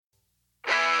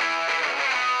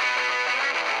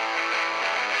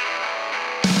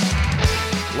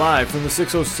Live from the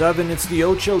 607, it's the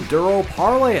Ocho Duro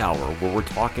Parlay Hour, where we're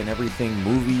talking everything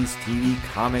movies, TV,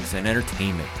 comics, and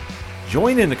entertainment.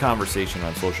 Join in the conversation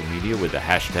on social media with the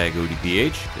hashtag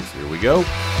ODPH, because here we go.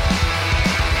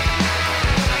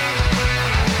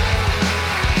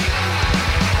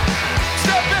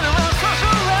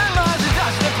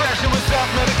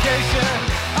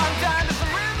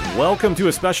 Welcome to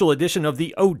a special edition of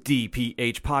the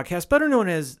ODPH podcast, better known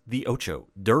as the Ocho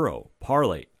Duro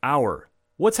Parlay Hour.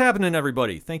 What's happening,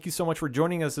 everybody? Thank you so much for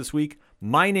joining us this week.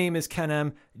 My name is Ken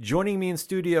M. Joining me in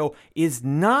studio is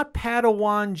not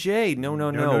Padawan J.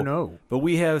 No. But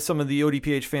we have some of the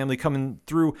ODPH family coming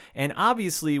through, and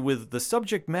obviously with the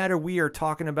subject matter we are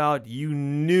talking about, you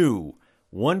knew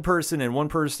one person and one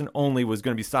person only was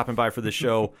going to be stopping by for the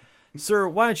show. Sir,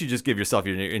 why don't you just give yourself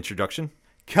your introduction?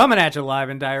 Coming at you live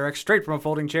and direct, straight from a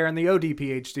folding chair in the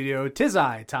ODPH studio, 'tis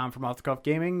I, Tom from Off the Cuff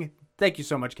Gaming. Thank you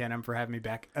so much, Ken M, for having me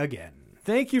back again.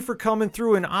 Thank you for coming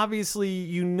through, and obviously,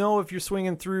 you know if you're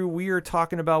swinging through, we are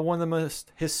talking about one of the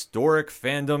most historic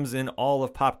fandoms in all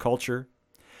of pop culture.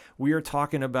 We are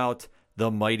talking about the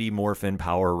Mighty Morphin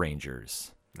Power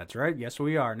Rangers. That's right, yes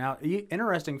we are. Now,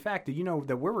 interesting fact, did you know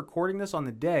that we're recording this on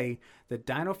the day that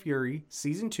Dino Fury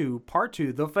Season 2, Part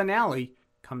 2, the finale,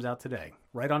 comes out today,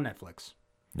 right on Netflix.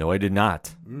 No, I did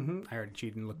not. I already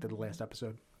cheated and looked at the last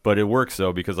episode. But it works,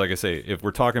 though, because like I say, if we're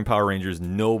talking Power Rangers,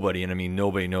 nobody, and I mean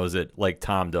nobody knows it like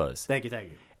Tom does. Thank you.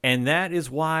 And that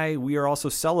is why we are also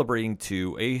celebrating,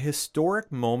 too, a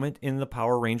historic moment in the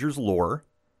Power Rangers lore,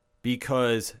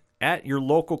 because at your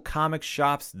local comic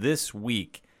shops this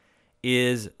week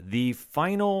is the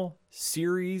final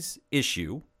series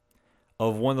issue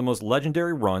of one of the most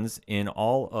legendary runs in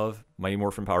all of Mighty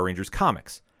Morphin Power Rangers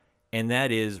comics. And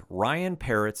that is Ryan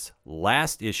Parrott's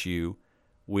last issue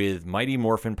with Mighty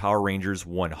Morphin Power Rangers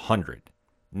 100.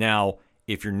 Now,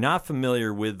 if you're not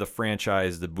familiar with the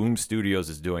franchise that Boom Studios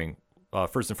is doing,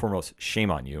 first and foremost,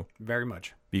 shame on you. Very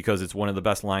much. Because it's one of the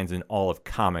best lines in all of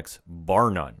comics,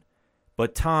 bar none.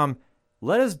 But Tom,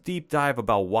 let us deep dive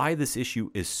about why this issue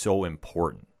is so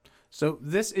important. So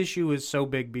this issue is so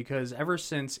big because ever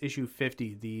since issue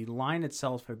 50, the line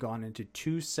itself had gone into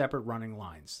two separate running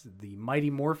lines, the Mighty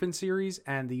Morphin series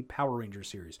and the Power Ranger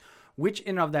series, which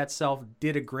in of that self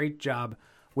did a great job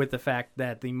with the fact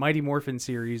that the Mighty Morphin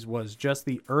series was just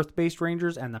the Earth-based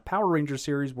Rangers and the Power Ranger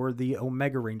series were the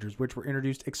Omega Rangers, which were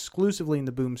introduced exclusively in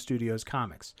the Boom Studios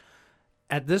comics.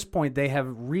 At this point, they have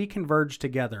reconverged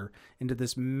together into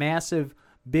this massive,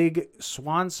 big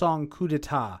swan song coup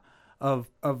d'etat of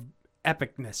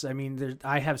epicness. I mean,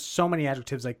 I have so many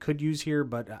adjectives I could use here,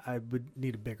 but I would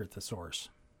need a bigger thesaurus.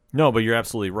 No, but you're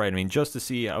absolutely right. I mean, just to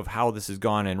see of how this has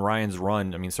gone and Ryan's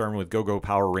run, I mean, starting with Go-Go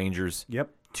Power Rangers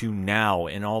to now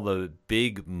and all the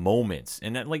big moments.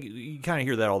 And that, like, you kind of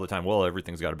hear that all the time. Well,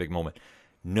 everything's got a big moment.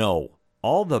 No.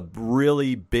 All the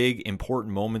really big,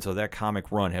 important moments of that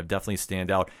comic run have definitely stand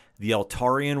out. The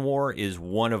Eltarian War is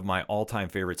one of my all-time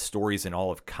favorite stories in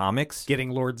all of comics.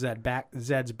 Getting Lord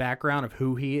Zed's background of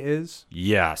who he is.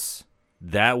 Yes.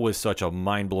 That was such a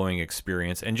mind-blowing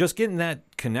experience. And just getting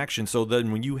that connection. So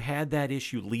then when you had that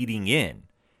issue leading in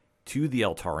to the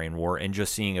Eltarian War and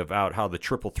just seeing about how the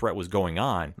triple threat was going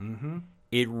on,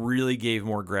 it really gave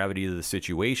more gravity to the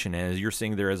situation. And as you're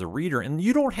sitting there as a reader, and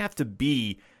you don't have to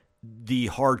be the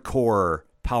hardcore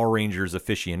Power Rangers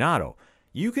aficionado.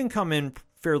 You can come in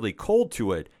fairly cold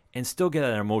to it and still get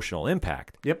an emotional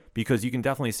impact. Yep. Because you can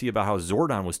definitely see about how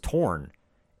Zordon was torn.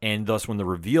 And thus, when the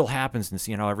reveal happens and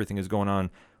seeing how everything is going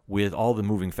on with all the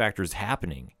moving factors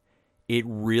happening, it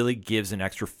really gives an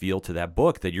extra feel to that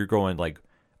book that you're going like,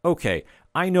 okay,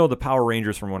 I know the Power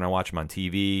Rangers from when I watch them on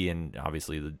TV and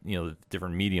obviously the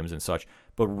different mediums and such,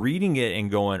 but reading it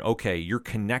and going, okay, you're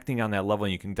connecting on that level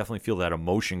and you can definitely feel that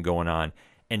emotion going on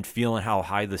and feeling how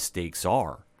high the stakes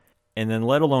are. And then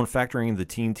let alone factoring in the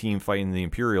teen team fighting the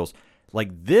Imperials,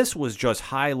 like this was just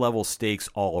high level stakes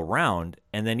all around.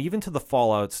 And then even to the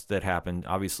fallouts that happened,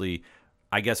 obviously,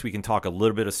 I guess we can talk a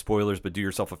little bit of spoilers, but do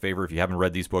yourself a favor. If you haven't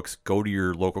read these books, go to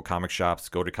your local comic shops,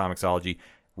 go to Comixology,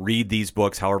 read these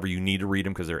books however you need to read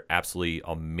them because they're absolutely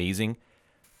amazing.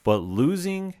 But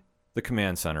losing the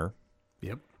command center,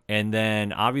 and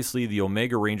then obviously the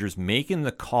Omega Rangers making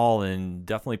the call and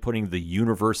definitely putting the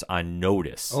universe on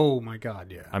notice. Oh my God,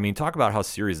 yeah. I mean, talk about how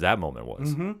serious that moment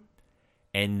was.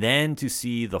 And then to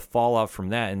see the fallout from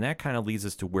that, and that kind of leads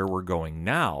us to where we're going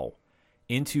now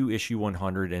into issue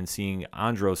 100 and seeing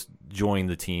Andros join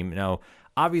the team. Now,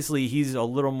 obviously, he's a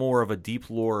little more of a deep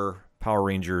lore Power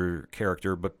Ranger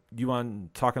character, but you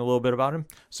want talking a little bit about him?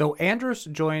 So Andros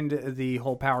joined the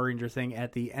whole Power Ranger thing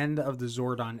at the end of the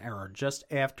Zordon era, just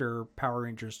after Power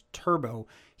Rangers Turbo.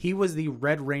 He was the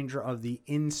Red Ranger of the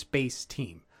In-Space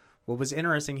team. What was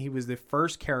interesting, he was the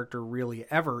first character really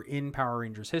ever in Power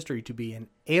Rangers history to be an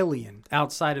alien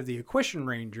outside of the Equation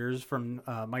Rangers from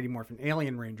Mighty Morphin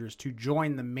Alien Rangers to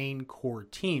join the main core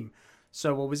team.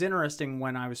 So what was interesting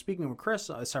when I was speaking with Chris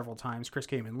several times, Chris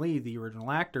Kamen Lee, the original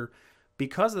actor,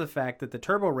 because of the fact that the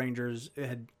Turbo Rangers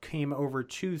had came over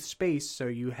to space, so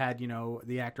you had,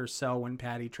 the actors Selwyn,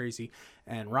 Patty, Tracy,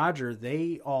 and Roger,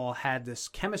 they all had this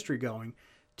chemistry going.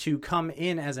 To come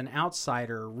in as an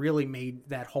outsider really made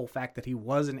that whole fact that he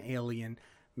was an alien,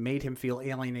 made him feel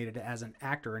alienated as an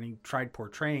actor, and he tried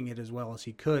portraying it as well as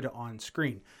he could on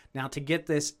screen. Now, to get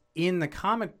this in the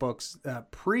comic books,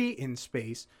 pre-In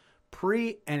Space,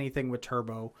 pre-anything with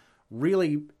Turbo,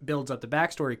 really builds up the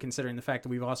backstory, considering the fact that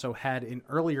we've also had in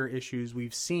earlier issues,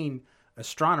 we've seen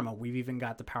Astronema. We've even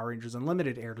got the Power Rangers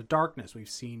Unlimited, Heir to Darkness. We've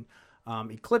seen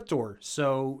Ecliptor.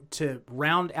 So to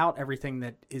round out everything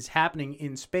that is happening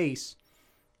in space,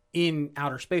 in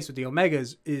outer space with the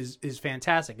Omegas is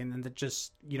fantastic. And then that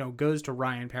just, goes to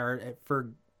Ryan Parrott for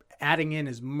adding in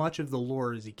as much of the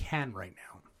lore as he can right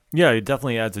now. Yeah, it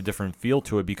definitely adds a different feel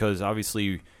to it because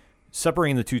obviously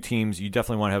separating the two teams, you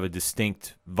definitely want to have a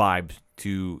distinct vibe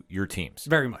to your teams.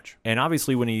 Very much. And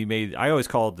obviously when he made, I always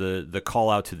call it the call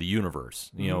out to the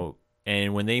universe,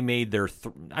 and when they made their,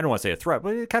 I don't want to say a threat,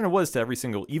 but it kind of was to every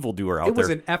single evildoer out there. It was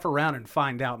an F around and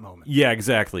find out moment. Yeah,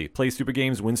 exactly. Play stupid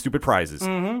games, win stupid prizes.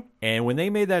 Mm-hmm. And when they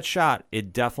made that shot,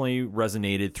 it definitely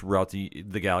resonated throughout the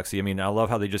galaxy. I mean, I love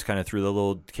how they just kind of threw the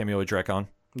little cameo of Drekon.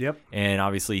 Yep. And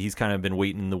obviously he's kind of been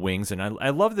waiting in the wings. And I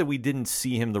love that we didn't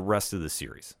see him the rest of the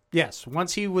series. Yes.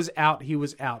 Once he was out, he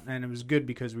was out. And it was good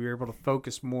because we were able to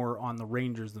focus more on the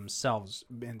Rangers themselves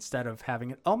instead of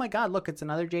having it, oh my God, look, it's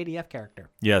another JDF character.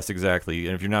 Yes, exactly.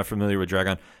 And if you're not familiar with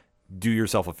Drekon, do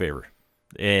yourself a favor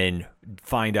and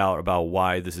find out about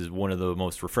why this is one of the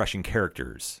most refreshing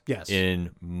characters in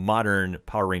modern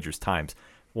Power Rangers times.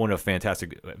 One of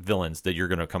fantastic villains that you're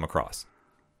going to come across.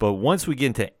 But once we get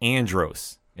into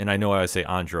Andros, and I know I say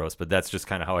Andros, but that's just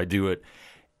kind of how I do it.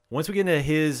 Once we get into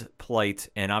his plight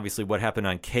and obviously what happened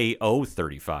on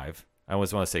KO35, I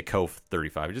always want to say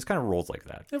KO35, it just kind of rolls like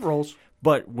that. It rolls.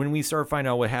 But when we start finding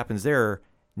out what happens there,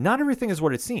 not everything is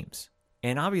what it seems.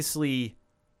 And obviously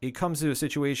it comes to a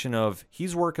situation of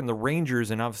he's working the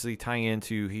Rangers and obviously tying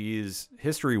into his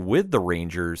history with the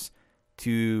Rangers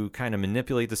to kind of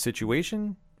manipulate the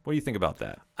situation. What do you think about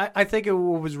that? I think what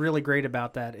was really great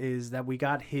about that is that we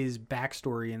got his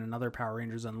backstory in another Power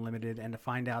Rangers Unlimited, and to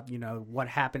find out, what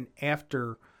happened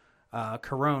after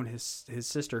Carone, his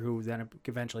sister, who then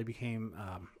eventually became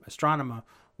Astronema,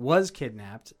 was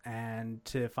kidnapped, and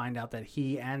to find out that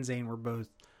he and Zane were both,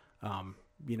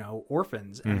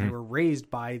 orphans, and they were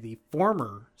raised by the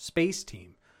former space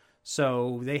team.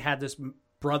 So they had this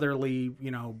brotherly,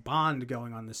 bond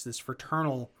going on, this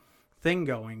fraternal thing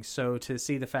going. So to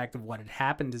see the fact of what had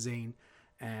happened to Zane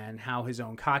and how his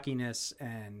own cockiness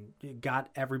and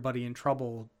got everybody in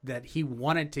trouble that he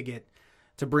wanted to get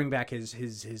to bring back his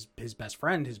best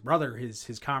friend, his brother,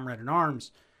 his comrade in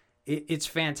arms, it's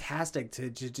fantastic to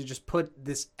just put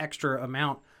this extra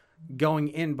amount going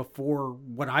in before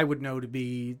what I would know to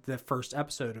be the first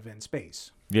episode of In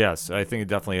Space. Yes, I think it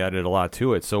definitely added a lot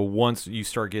to it. So once you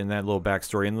start getting that little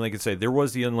backstory, and like I say, there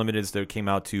was the Unlimiteds that came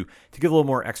out to give a little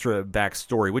more extra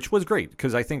backstory, which was great,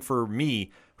 because I think for me,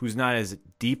 who's not as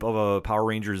deep of a Power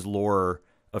Rangers lore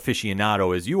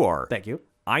aficionado as you are, thank you,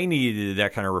 I needed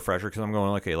that kind of refresher, because I'm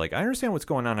going, okay, like I understand what's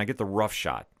going on, I get the rough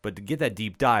shot, but to get that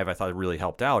deep dive, I thought it really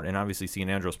helped out, and obviously seeing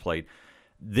Andros played,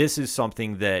 this is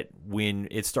something that when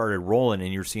it started rolling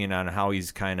and you're seeing on how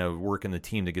he's kind of working the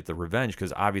team to get the revenge,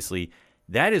 because obviously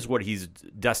that is what he's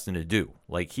destined to do.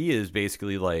 Like, he is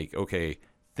basically like, okay,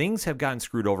 things have gotten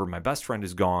screwed over. My best friend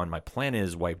is gone. My planet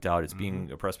is wiped out. It's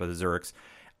being oppressed by the Zurichs.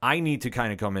 I need to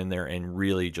kind of come in there and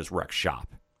really just wreck shop.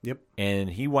 Yep. And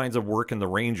he winds up working the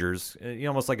Rangers,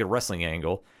 almost like a wrestling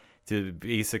angle, to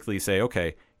basically say,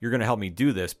 okay, you're going to help me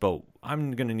do this, but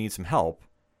I'm going to need some help.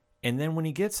 And then when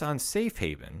he gets on Safe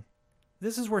Haven,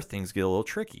 this is where things get a little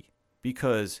tricky,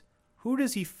 because who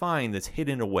does he find that's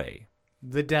hidden away?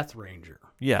 The Death Ranger.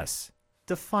 Yes.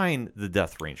 Define the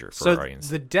Death Ranger for our audience.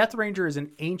 The Death Ranger is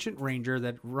an ancient ranger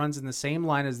that runs in the same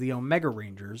line as the Omega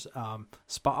Rangers.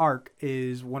 Spa'ark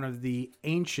is one of the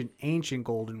ancient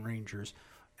Golden Rangers,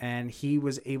 and he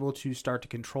was able to start to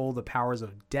control the powers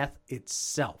of death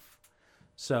itself.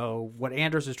 So what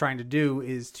Andros is trying to do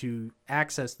is to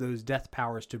access those death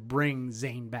powers to bring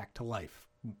Zane back to life.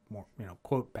 More,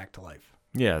 quote, back to life.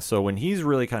 Yeah, so when he's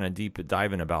really kind of deep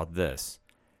diving about this,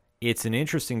 it's an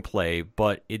interesting play,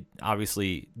 but it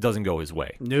obviously doesn't go his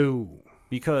way. No.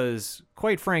 Because,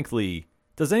 quite frankly,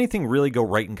 does anything really go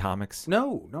right in comics?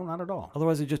 No, not at all.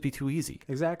 Otherwise, it'd just be too easy.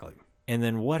 Exactly. And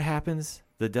then what happens?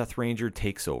 The Death Ranger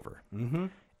takes over. Mm-hmm.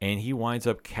 And he winds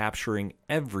up capturing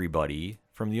everybody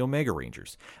from the Omega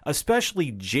Rangers,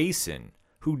 especially Jason,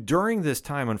 who during this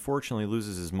time, unfortunately,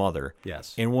 loses his mother.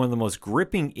 Yes. In one of the most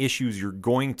gripping issues you're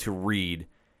going to read.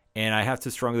 And I have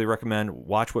to strongly recommend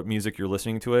watch what music you're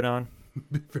listening to it on.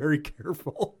 Be very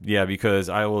careful. Yeah, because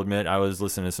I will admit I was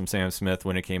listening to some Sam Smith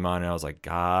when it came on, and I was like,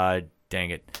 God dang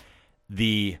it.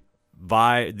 The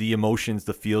emotions,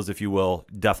 the feels, if you will,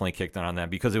 definitely kicked on that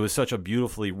because it was such a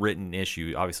beautifully written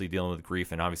issue, obviously dealing with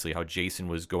grief and obviously how Jason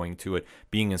was going to it,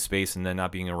 being in space and then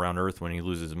not being around Earth when he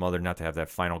loses his mother, not to have that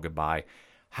final goodbye.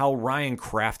 How Ryan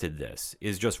crafted this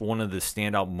is just one of the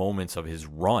standout moments of his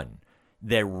run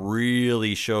that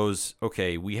really shows,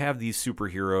 okay, we have these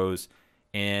superheroes,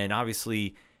 and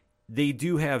obviously they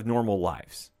do have normal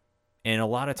lives. And a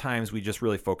lot of times we just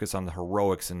really focus on the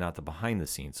heroics and not the behind the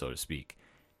scenes, so to speak.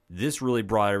 This really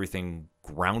brought everything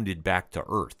grounded back to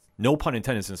Earth. No pun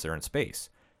intended since they're in space.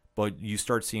 But you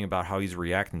start seeing about how he's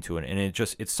reacting to it. And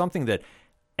it's something that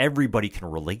everybody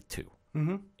can relate to.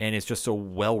 Mm-hmm. And it's just so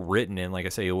well written. And like I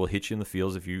say, it will hit you in the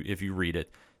feels if you read it.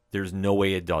 There's no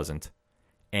way it doesn't.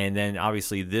 And then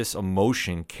obviously this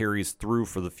emotion carries through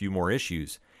for the few more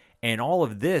issues. And all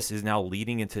of this is now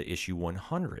leading into issue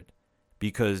 100.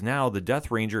 Because now the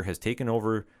Death Ranger has taken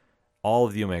over all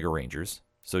of the Omega Rangers.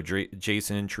 So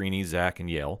Jason, Trini, Zach, and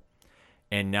Yale.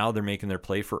 And now they're making their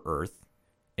play for Earth.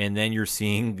 And then you're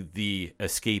seeing the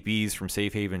escapees from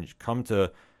Safe Haven come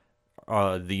to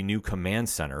the new command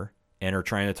center and are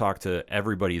trying to talk to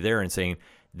everybody there and saying,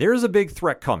 there's a big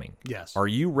threat coming. Yes. Are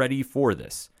you ready for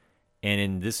this?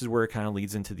 And this is where it kind of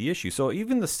leads into the issue. So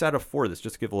even the setup for this,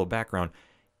 just to give a little background,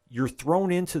 you're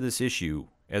thrown into this issue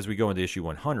as we go into issue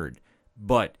 100.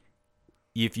 But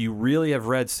if you really have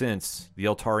read since the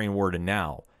Eltarian War to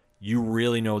now, you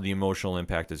really know the emotional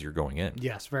impact as you're going in.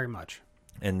 Yes, very much.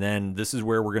 And then this is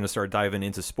where we're going to start diving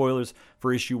into spoilers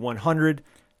for issue 100.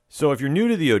 So if you're new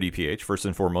to the ODPH, first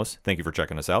and foremost, thank you for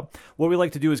checking us out. What we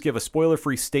like to do is give a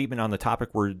spoiler-free statement on the topic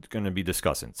we're going to be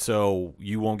discussing, so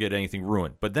you won't get anything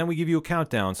ruined. But then we give you a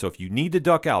countdown, so if you need to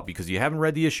duck out because you haven't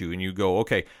read the issue and you go,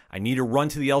 okay, I need to run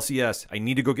to the LCS, I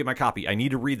need to go get my copy, I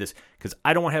need to read this because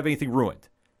I don't want to have anything ruined.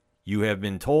 You have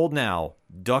been told now,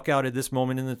 duck out at this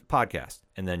moment in the podcast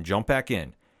and then jump back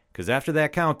in because after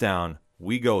that countdown,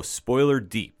 we go spoiler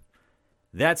deep.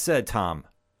 That said, Tom,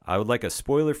 I would like a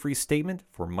spoiler-free statement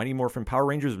for Mighty Morphin Power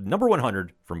Rangers number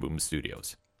 100 from Boom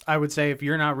Studios. I would say if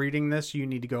you're not reading this, you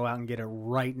need to go out and get it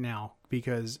right now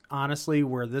because honestly,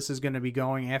 where this is going to be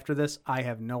going after this, I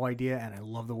have no idea, and I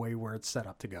love the way where it's set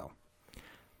up to go.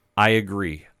 I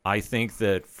agree. I think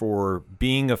that for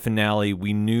being a finale,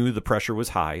 we knew the pressure was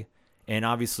high, and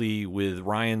obviously with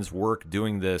Ryan's work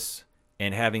doing this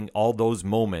and having all those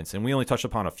moments, and we only touched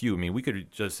upon a few. I mean, we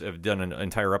could just have done an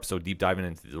entire episode deep diving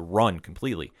into the run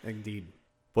completely. Indeed.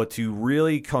 But to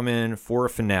really come in for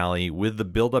a finale with the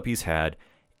buildup he's had,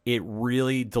 it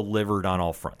really delivered on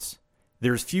all fronts.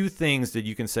 There's few things that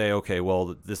you can say, okay,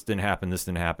 well, this didn't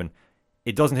happen.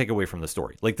 It doesn't take away from the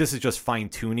story. Like, this is just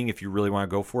fine-tuning if you really want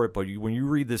to go for it. But when you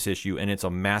read this issue, and it's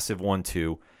a massive one,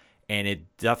 too, and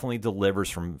it definitely delivers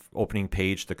from opening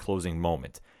page to closing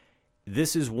moment.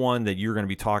 This is one that you're going to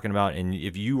be talking about, and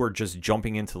if you are just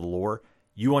jumping into the lore,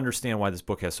 you understand why this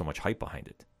book has so much hype behind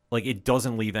it. Like, it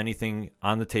doesn't leave anything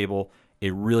on the table.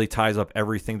 It really ties up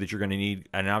everything that you're going to need.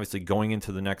 And obviously, going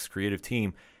into the next creative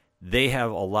team, they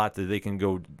have a lot that they can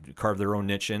go carve their own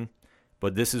niche in.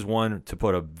 But this is one to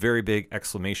put a very big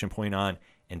exclamation point on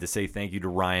and to say thank you to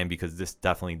Ryan because this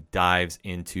definitely dives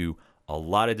into a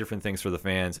lot of different things for the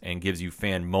fans and gives you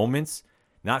fan moments.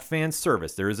 Not fan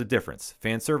service. There is a difference.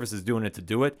 Fan service is doing it to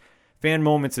do it. Fan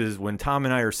moments is when Tom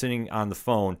and I are sitting on the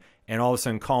phone and all of a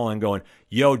sudden calling going,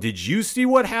 yo, did you see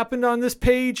what happened on this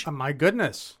page? Oh, my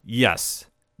goodness. Yes.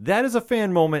 That is a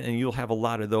fan moment, and you'll have a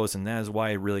lot of those, and that is why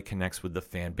it really connects with the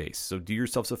fan base. So do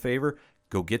yourselves a favor.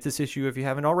 Go get this issue if you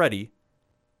haven't already.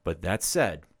 But that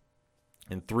said,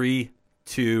 in 3,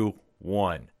 2,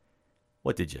 1,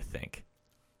 what did you think?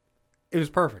 It was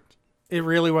perfect. It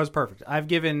really was perfect. I've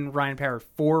given Ryan Parrott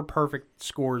 4 perfect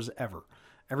scores ever.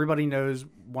 Everybody knows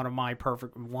one of my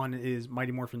perfect one is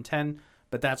Mighty Morphin 10,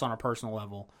 but that's on a personal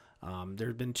level. There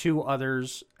have been 2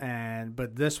 others,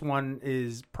 but this one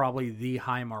is probably the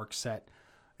high mark set.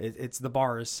 It's the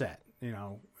bar is set. You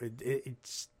know,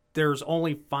 there's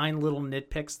only fine little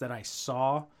nitpicks that I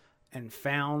saw and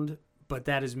found, but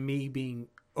that is me being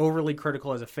overly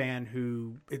critical as a fan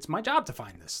who it's my job to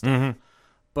find this stuff.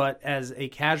 But as a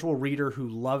casual reader who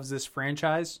loves this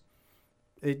franchise,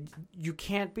 you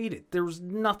can't beat it. There's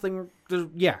nothing.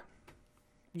 You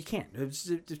can't.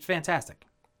 It's fantastic.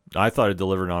 I thought it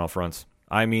delivered on all fronts.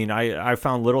 I mean, I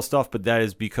found little stuff, but that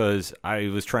is because I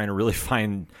was trying to really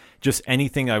find just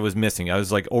anything I was missing. I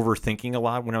was like overthinking a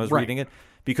lot when I was reading it,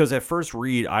 because at first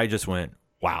read, I just went,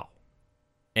 wow.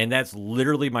 And that's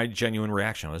literally my genuine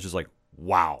reaction. I was just like,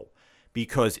 wow,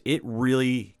 because it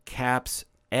really caps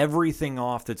everything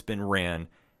off that's been ran,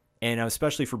 and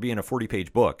especially for being a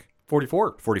 40-page book.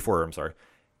 44, I'm sorry.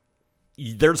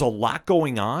 There's a lot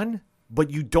going on, but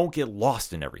you don't get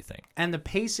lost in everything. And the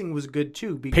pacing was good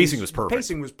too. Because pacing was perfect.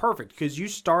 Pacing was perfect because you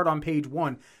start on page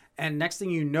 1, and next thing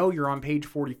you know, you're on page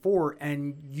 44,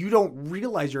 and you don't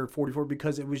realize you're at 44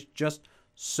 because it was just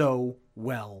so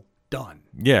well done.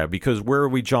 Yeah, because where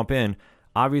we jump in,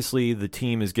 obviously the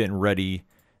team is getting ready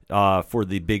for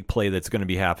the big play that's going to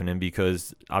be happening,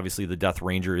 because obviously the Death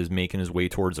Ranger is making his way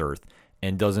towards Earth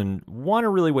and doesn't want to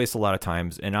really waste a lot of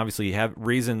times, and obviously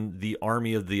raising the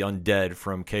army of the undead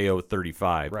from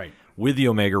KO-35 right. with the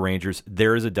Omega Rangers.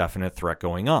 There is a definite threat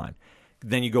going on.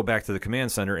 Then you go back to the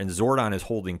command center, and Zordon is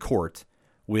holding court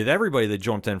with everybody that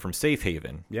jumped in from Safe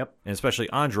Haven. Yep. And especially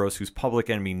Andros, who's public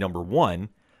enemy number 1,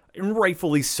 and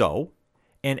rightfully so,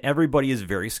 and everybody is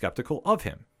very skeptical of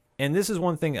him. And this is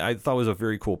one thing I thought was a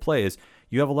very cool play, is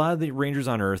you have a lot of the Rangers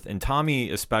on Earth, and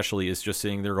Tommy especially is just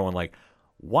sitting there going like,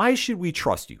 why should we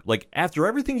trust you? Like, after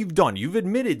everything you've done, you've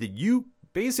admitted that you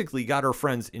basically got our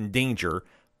friends in danger,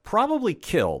 probably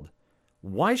killed.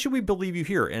 Why should we believe you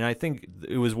here? And I think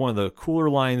it was one of the cooler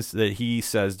lines that he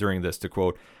says during this, to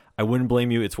quote, I wouldn't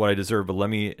blame you. It's what I deserve, but let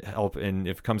me help. And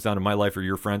if it comes down to my life or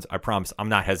your friends, I promise I'm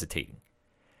not hesitating.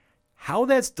 How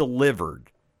that's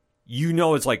delivered, you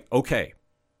know, it's like, okay,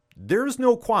 there's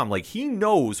no qualm. Like, he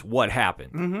knows what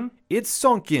happened. Mm-hmm. It's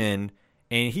sunk in,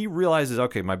 and he realizes,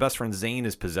 okay, my best friend Zane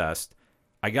is possessed.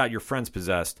 I got your friends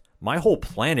possessed. My whole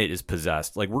planet is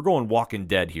possessed. Like, we're going Walking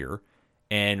Dead here,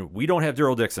 and we don't have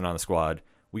Daryl Dixon on the squad.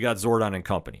 We got Zordon and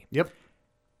company. Yep.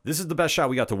 This is the best shot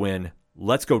we got to win.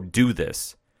 Let's go do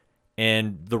this.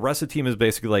 And the rest of the team is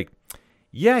basically like,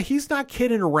 yeah, he's not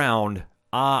kidding around.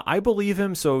 I believe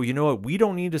him, so you know what? We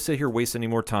don't need to sit here waste any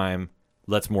more time.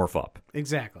 Let's morph up.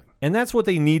 Exactly. And that's what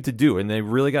they need to do, and they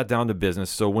really got down to business.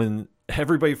 So when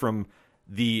everybody from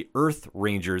the Earth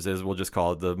Rangers, as we'll just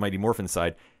call it, the Mighty Morphin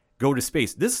side, go to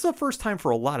space, this is the first time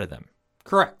for a lot of them.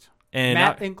 Correct. And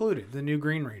Matt included, the new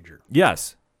Green Ranger.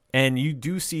 Yes. And you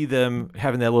do see them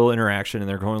having that little interaction, and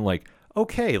they're going like,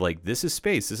 okay, like, this is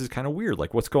space. This is kind of weird.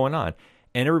 Like, what's going on?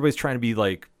 And everybody's trying to be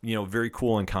like, you know, very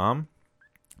cool and calm,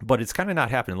 but it's kind of not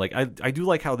happening. Like, I do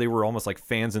like how they were almost like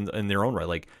fans in their own right.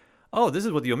 Like, oh, this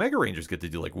is what the Omega Rangers get to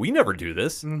do. Like, we never do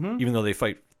this, even though they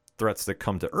fight threats that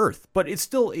come to Earth. But it's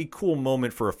still a cool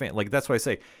moment for a fan. Like, that's why I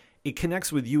say it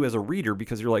connects with you as a reader,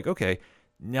 because you're like, okay,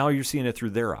 now you're seeing it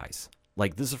through their eyes.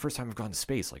 Like, this is the first time I've gone to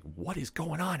space. Like, what is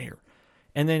going on here?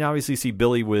 And then obviously see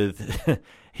Billy with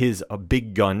his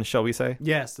big gun, shall we say?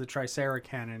 Yes, the Tricera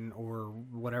cannon, or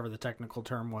whatever the technical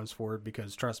term was for it,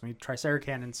 because trust me, Tricera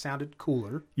cannon sounded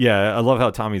cooler. Yeah, I love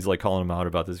how Tommy's like calling him out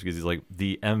about this, because he's like,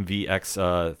 the MVX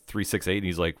 368, and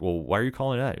he's like, well, why are you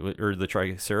calling it that? Or the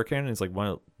Tricera cannon? He's like,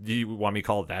 do you want me to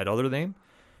call it that other name?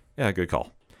 Yeah, good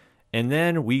call. And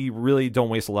then we really don't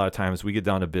waste a lot of time as we get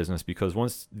down to business, because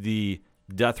once the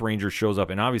Death Ranger shows up,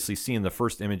 and obviously seeing the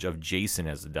first image of Jason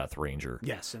as the Death Ranger.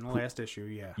 Yes, in the last issue,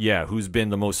 yeah. Yeah, who's been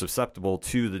the most susceptible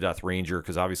to the Death Ranger,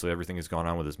 because obviously everything has gone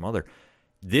on with his mother.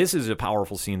 This is a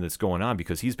powerful scene that's going on,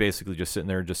 because he's basically just sitting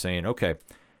there just saying, okay,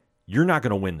 you're not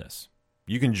going to win this.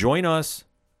 You can join us.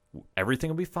 Everything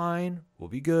will be fine. We'll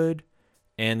be good.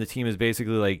 And the team is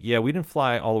basically like, yeah, we didn't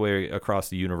fly all the way across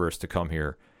the universe to come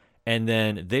here. And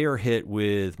then they are hit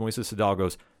with Moises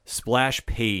Hidalgo's splash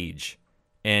page.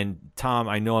 And Tom,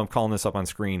 I know I'm calling this up on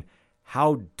screen.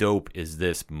 How dope is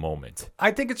this moment? I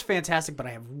think it's fantastic, but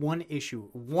I have one issue,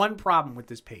 one problem with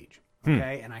this page.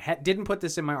 Okay, and I didn't put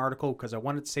this in my article because I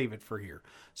wanted to save it for here.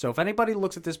 So if anybody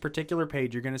looks at this particular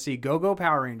page, you're going to see Go-Go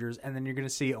Power Rangers, and then you're going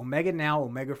to see Omega Now,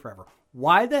 Omega Forever.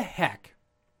 Why the heck,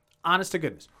 honest to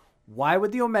goodness, why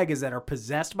would the Omegas that are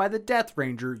possessed by the Death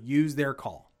Ranger use their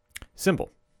call? Simple.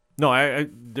 No,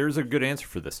 there's a good answer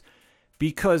for this.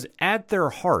 Because at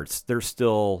their hearts, they're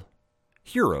still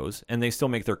heroes, and they still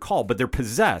make their call, but they're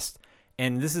possessed.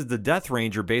 And this is the Death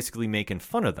Ranger basically making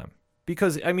fun of them.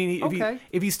 Because, I mean,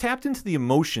 if he's tapped into the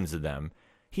emotions of them,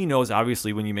 he knows,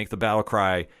 obviously, when you make the battle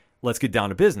cry, let's get down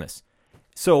to business.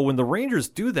 So when the Rangers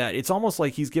do that, it's almost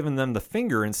like he's giving them the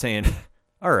finger and saying,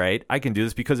 all right, I can do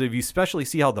this, because if you especially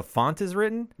see how the font is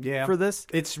written for this,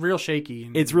 it's real shaky.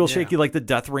 It's real shaky, like the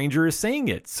Death Ranger is saying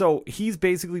it. So he's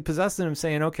basically possessing him,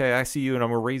 saying, okay, I see you, and I'm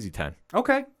going to raise you 10.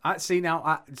 Okay. See,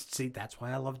 that's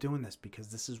why I love doing this, because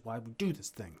this is why we do this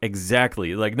thing.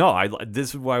 Exactly. Like, no, this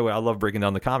is why I love breaking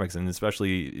down the comics, and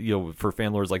especially, for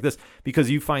fan lores like this, because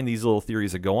you find these little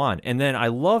theories that go on. And then I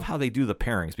love how they do the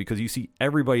pairings, because you see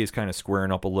everybody is kind of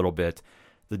squaring up a little bit.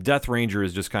 The Death Ranger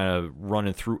is just kind of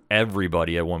running through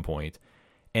everybody at one point.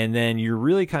 And then you're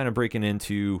really kind of breaking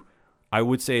into, I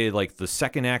would say, like the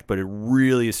second act, but it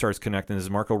really starts connecting. This is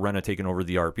Marco Renna taking over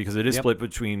the art, because it is split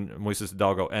between Moises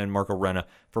Hidalgo and Marco Renna.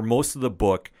 For most of the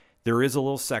book, there is a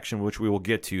little section, which we will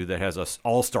get to, that has an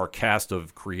all-star cast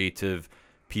of creative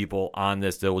people on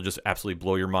this that will just absolutely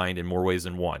blow your mind in more ways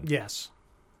than one. Yes.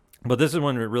 But this is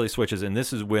when it really switches, and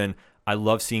this is when I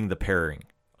love seeing the pairing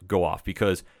go off,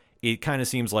 because it kind of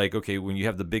seems like, okay, when you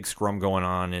have the big scrum going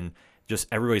on and just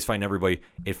everybody's fighting everybody,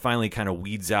 it finally kind of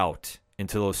weeds out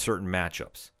into those certain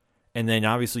matchups. And then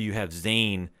obviously you have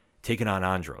Zane taking on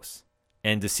Andros.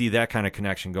 And to see that kind of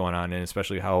connection going on, and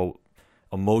especially how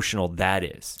emotional that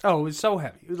is. Oh, it was so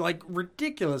heavy. It was like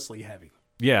ridiculously heavy.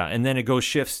 Yeah, and then it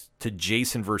shifts to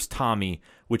Jason versus Tommy,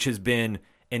 which has been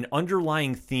an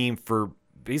underlying theme for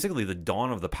basically the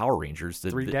dawn of the Power Rangers.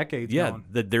 3 decades. Yeah, going.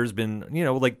 that there's been,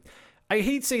 like, I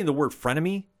hate saying the word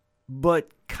frenemy, but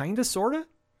kind of, sort of.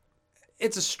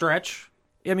 It's a stretch.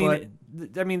 I mean,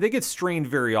 they get strained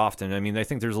very often. I mean, I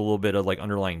think there's a little bit of like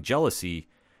underlying jealousy,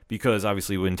 because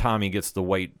obviously when Tommy gets the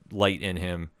white light in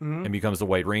him and becomes the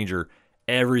White Ranger,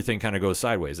 everything kind of goes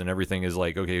sideways, and everything is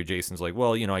like, okay, Jason's like,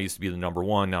 well, I used to be the number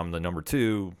 1, now I'm the number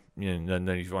 2, and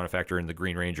then you want to factor in the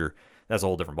Green Ranger. That's a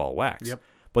whole different ball of wax. Yep.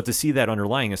 But to see that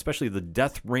underlying, especially the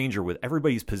Death Ranger with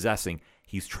everybody's possessing,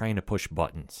 he's trying to push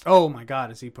buttons. Oh my God,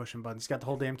 is he pushing buttons? He's got the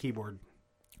whole damn keyboard.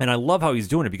 And I love how he's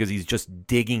doing it, because he's just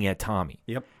digging at Tommy.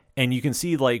 Yep. And you can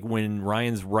see, like, when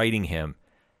Ryan's writing him,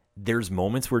 there's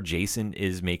moments where Jason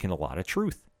is making a lot of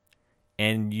truth.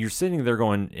 And you're sitting there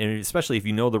going, and especially if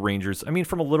you know the Rangers, I mean,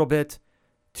 from a little bit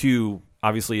to,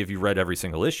 obviously, if you read every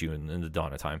single issue in the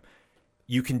dawn of time,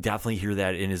 you can definitely hear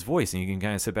that in his voice. And you can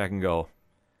kind of sit back and go,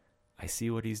 I see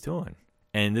what he's doing.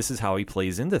 And this is how he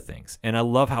plays into things. And I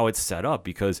love how it's set up,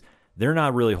 because they're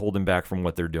not really holding back from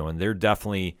what they're doing. They're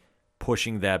definitely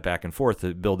pushing that back and forth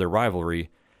to build their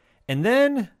rivalry. And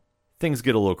then things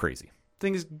get a little crazy.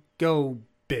 Things go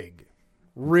big,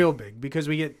 real big, because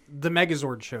we get the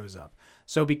Megazord shows up.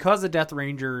 So because the Death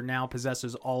Ranger now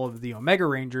possesses all of the Omega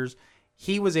Rangers,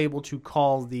 he was able to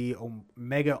call the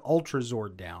Omega Ultra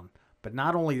Zord down. But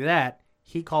not only that,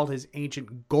 he called his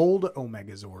ancient Gold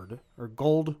Omegazord, or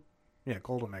Gold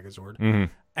Omegazord,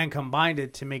 and combined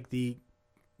it to make the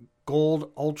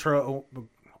Gold Ultra.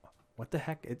 What the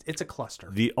heck? It's a cluster.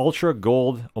 The Ultra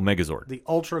Gold Omegazord. The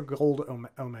Ultra Gold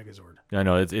Omegazord. I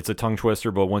know it's a tongue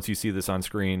twister, but once you see this on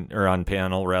screen, or on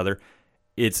panel rather,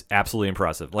 it's absolutely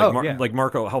impressive. Like like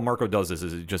Marco, how Marco does this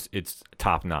is it's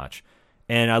top notch.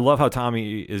 And I love how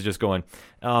Tommy is just going,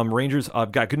 Rangers,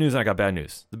 I've got good news and I got bad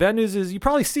news. The bad news is you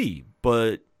probably see,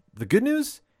 but the good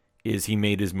news is he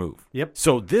made his move. Yep.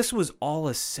 So this was all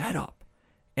a setup.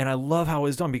 And I love how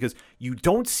it's done, because you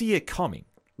don't see it coming.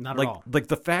 Not at all. Like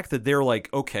the fact that they're like,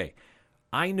 okay,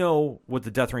 I know what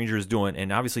the Death Ranger is doing,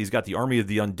 and obviously he's got the Army of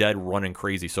the Undead running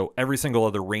crazy, so every single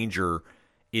other Ranger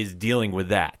is dealing with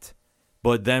that.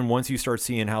 But then once you start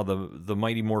seeing how the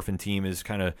Mighty Morphin team is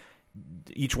kind of,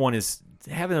 each one is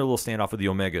having a little standoff with the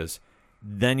Omegas,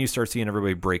 then you start seeing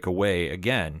everybody break away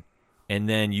again, and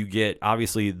then you get,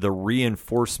 obviously, the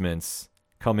reinforcements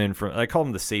come in from, I call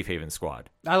them the Safe Haven Squad.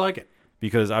 I like it.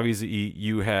 Because obviously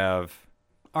you have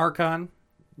Archon,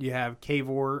 you have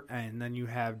Kavor, and then you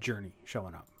have Journey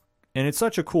showing up. And it's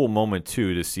such a cool moment,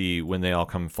 too, to see when they all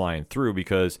come flying through,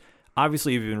 because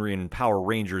obviously if you've been reading Power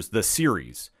Rangers, the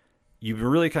series, you've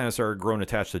really kind of started growing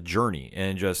attached to Journey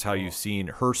and just how you've seen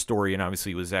her story, and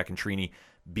obviously with Zach and Trini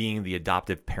being the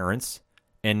adoptive parents,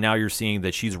 and now you're seeing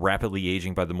that she's rapidly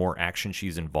aging by the more action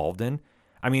she's involved in.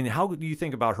 I mean, how do you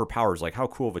think about her powers? Like, how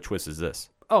cool of a twist is this?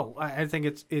 Oh, I think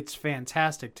it's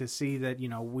fantastic to see that,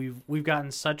 we've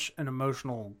gotten such an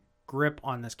emotional grip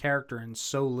on this character in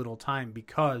so little time,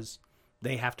 because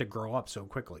they have to grow up so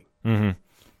quickly. Mm-hmm.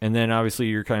 And then obviously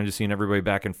you're kind of just seeing everybody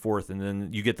back and forth, and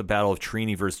then you get the battle of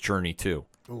Trini versus Journey too.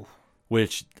 Ooh.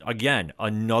 Which, again,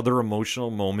 another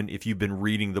emotional moment if you've been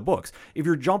reading the books. If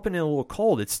you're jumping in a little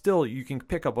cold, it's still, you can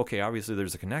pick up, okay, obviously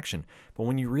there's a connection. But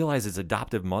when you realize it's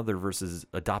adoptive mother versus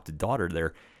adopted daughter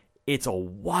there, it's a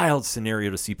wild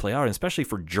scenario to see play out, and especially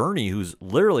for Journey, who's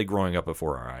literally growing up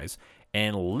before our eyes.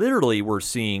 And literally we're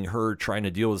seeing her trying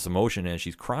to deal with this emotion, and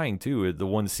she's crying too. The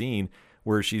one scene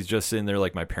where she's just sitting there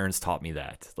like, my parents taught me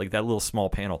that. Like that little small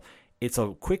panel. It's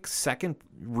a quick second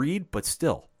read, but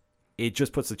still, it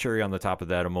just puts the cherry on the top of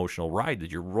that emotional ride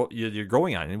that you're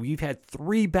going on. And we've had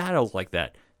 3 battles like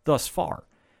that thus far.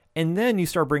 And then you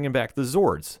start bringing back the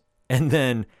Zords. And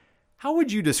then how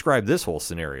would you describe this whole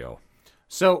scenario?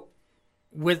 So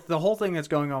with the whole thing that's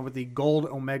going on with the Gold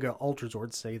Omega Ultra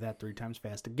Zords, say that 3 times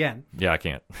fast again. Yeah, I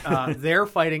can't. They're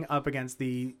fighting up against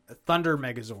the Thunder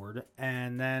Megazord.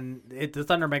 And then the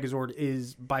Thunder Megazord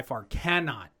is by far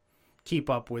cannot keep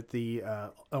up with the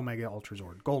Omega Ultra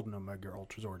Zord, Golden Omega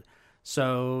Ultra Zord.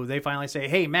 So they finally say,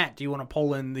 hey, Matt, do you want to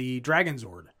pull in the Dragon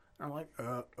Zord? And I'm like,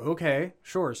 okay,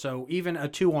 sure. So even a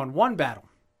 2-on-1 battle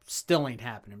still ain't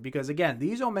happening because, again,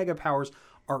 these Omega powers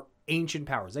are ancient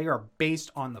powers. They are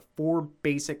based on the 4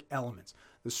 basic elements,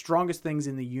 the strongest things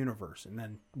in the universe. And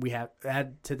then we have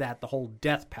add to that the whole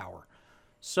death power.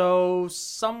 So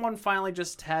someone finally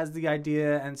just has the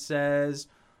idea and says,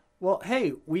 well,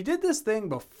 hey, we did this thing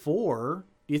before.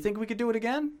 Do you think we could do it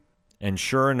again? And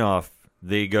sure enough,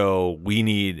 they go, we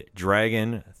need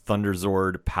Dragon Thunder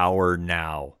Zord power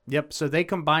now. Yep, so they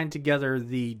combined together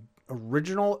the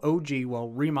original OG,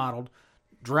 remodeled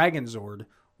Dragon Zord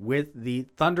with the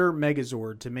Thunder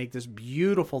Megazord to make this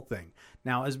beautiful thing.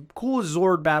 Now, as cool as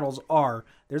Zord battles are,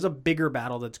 there's a bigger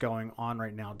battle that's going on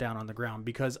right now down on the ground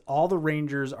because all the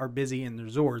Rangers are busy in their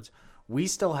Zords. We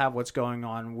still have what's going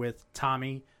on with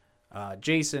Tommy,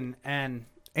 Jason, and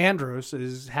Andros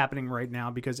is happening right now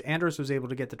because Andros was able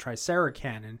to get the Tricera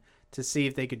cannon to see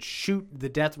if they could shoot the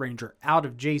Death Ranger out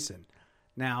of Jason.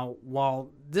 Now, while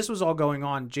this was all going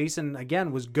on, Jason,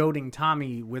 again, was goading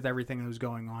Tommy with everything that was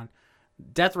going on.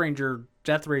 Death Ranger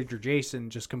Jason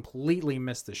just completely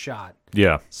missed the shot.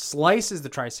 Yeah. Slices the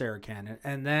Tricera cannon,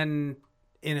 and then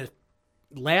in a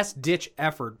last-ditch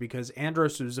effort, because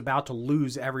Andros was about to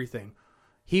lose everything,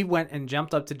 he went and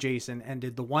jumped up to Jason and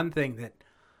did the one thing that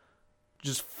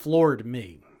just floored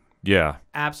me. Yeah.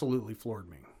 Absolutely floored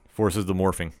me. Forces the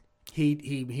morphing. He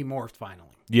morphed finally.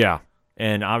 Yeah.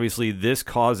 And obviously this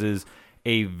causes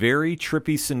a very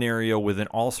trippy scenario with an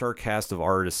all-star cast of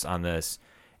artists on this.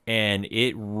 And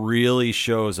it really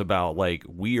shows about, like,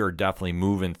 we are definitely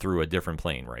moving through a different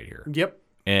plane right here. Yep.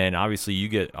 And obviously you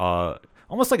get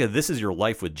almost like a This Is Your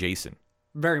Life with Jason.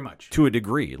 Very much. To a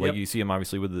degree. Like, Yep. You see him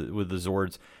obviously with the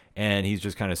Zords, and he's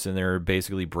just kind of sitting there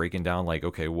basically breaking down, like,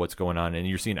 okay, what's going on? And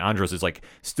you're seeing Andros is, like,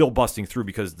 still busting through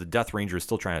because the Death Ranger is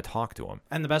still trying to talk to him.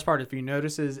 And the best part, if you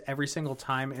notice, is every single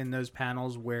time in those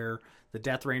panels where the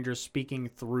Death Ranger is speaking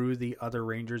through the other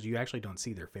Rangers, you actually don't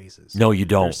see their faces. No, you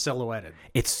don't. They're silhouetted.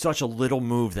 It's such a little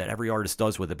move that every artist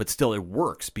does with it, but still it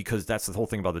works because that's the whole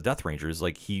thing about the Death Ranger is,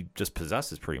 like, he just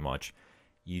possesses pretty much.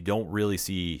 You don't really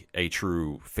see a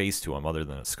true face to him other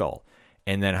than a skull.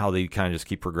 And then how they kind of just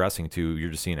keep progressing to, you're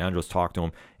just seeing Andros talk to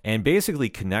him and basically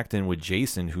connecting with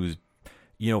Jason, who's,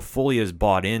 fully has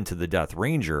bought into the Death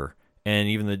Ranger. And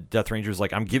even the Death Ranger's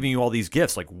like, I'm giving you all these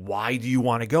gifts. Like, why do you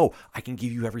want to go? I can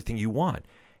give you everything you want.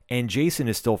 And Jason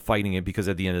is still fighting it because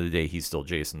at the end of the day, he's still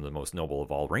Jason, the most noble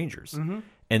of all Rangers. Mm-hmm.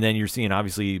 And then you're seeing,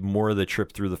 obviously, more of the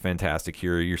trip through the Fantastic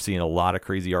here. You're seeing a lot of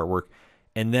crazy artwork.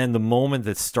 And then the moment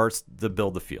that starts to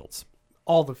build the fields.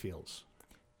 All the fields.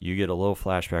 You get a little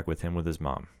flashback with him with his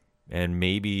mom. And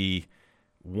maybe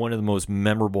one of the most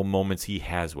memorable moments he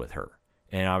has with her.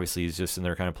 And obviously, he's just in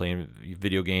there kind of playing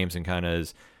video games and kind of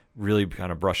is really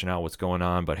kind of brushing out what's going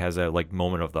on, but has that, like,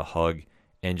 moment of the hug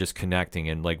and just connecting.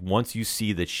 And, like, once you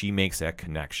see that she makes that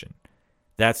connection,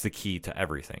 that's the key to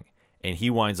everything. And he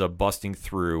winds up busting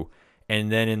through.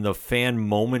 And then in the fan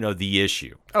moment of the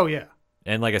issue. Oh, yeah.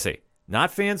 And like I say, not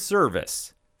fan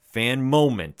service, fan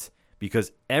moment.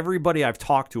 Because everybody I've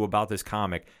talked to about this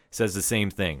comic says the same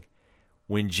thing.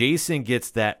 When Jason gets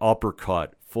that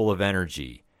uppercut full of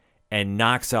energy and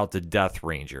knocks out the Death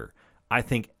Ranger, I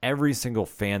think every single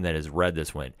fan that has read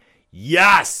this went,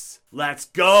 yes, let's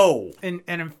go. And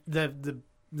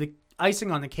the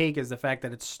icing on the cake is the fact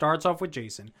that it starts off with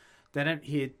Jason, then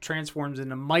it transforms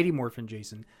into Mighty Morphin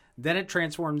Jason, then it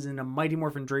transforms into Mighty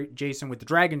Morphin Jason with the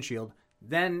Dragon Shield,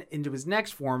 then into his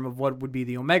next form of what would be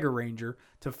the Omega Ranger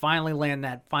to finally land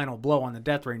that final blow on the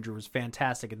Death Ranger was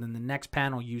fantastic. And then the next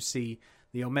panel you see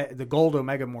the Gold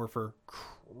Omega Morpher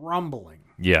crumbling.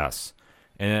 Yes.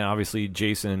 And then obviously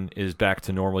Jason is back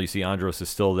to normal. You see Andros is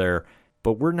still there.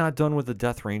 But we're not done with the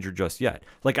Death Ranger just yet.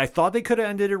 Like, I thought they could have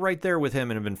ended it right there with him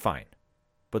and have been fine.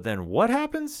 But then what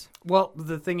happens? Well,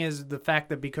 the thing is the fact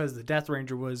that because the Death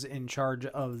Ranger was in charge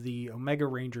of the Omega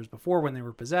Rangers before when they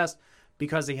were possessed,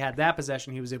 because he had that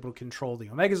possession, he was able to control the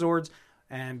Omega Zords.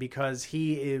 And because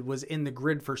he was in the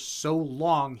grid for so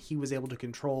long, he was able to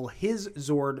control his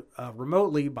Zord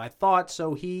remotely by thought.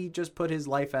 So he just put his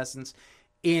life essence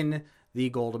in the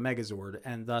Gold Omega Zord,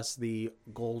 and thus the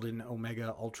Golden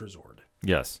Omega Ultra Zord.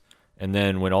 Yes. And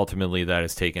then when ultimately that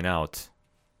is taken out,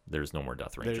 there's no more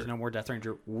Death Ranger. There's no more Death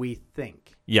Ranger, we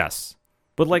think. Yes.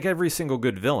 But like every single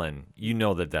good villain, you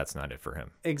know that that's not it for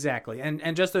him. Exactly.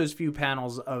 And just those few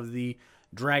panels of the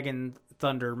Dragon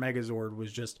Thunder Megazord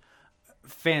was just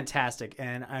fantastic.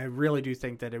 And I really do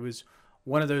think that it was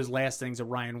one of those last things that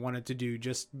Ryan wanted to do,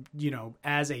 just,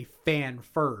 as a fan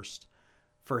first,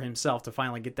 for himself to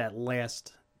finally get that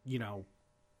last,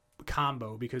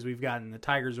 combo, because we've gotten the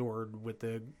Tiger Zord with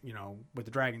the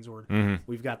Dragon Zord. Mm-hmm.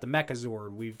 We've got the Mecha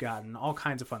Zord. We've gotten all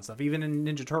kinds of fun stuff. Even in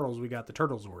Ninja Turtles, we got the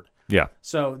Turtle Zord. Yeah.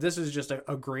 So this is just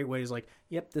a great way. It's like,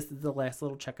 yep, this is the last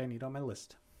little check I need on my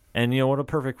list. And what a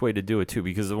perfect way to do it too,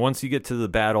 because once you get to the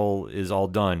battle is all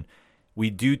done, we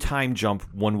do time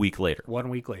jump 1 week later. 1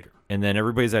 week later. And then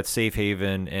everybody's at Safe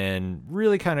Haven and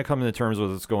really kind of coming to terms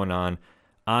with what's going on.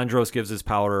 Andros gives his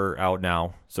powder out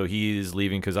now, so he is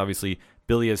leaving because obviously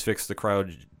Billy has fixed the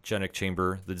cryogenic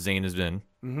chamber that Zane is in.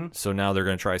 Mm-hmm. So now they're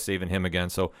going to try saving him again.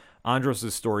 So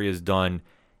Andros' story is done.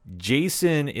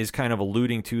 Jason is kind of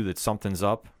alluding to that something's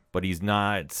up, but he's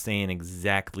not saying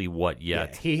exactly what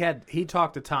yet. Yeah, he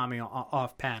talked to Tommy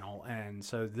off panel, and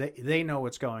so they know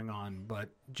what's going on, but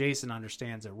Jason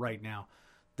understands that right now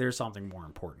there's something more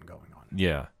important going on.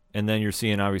 Yeah. And then you're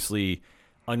seeing obviously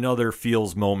another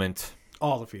feels moment.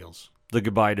 All the feels. The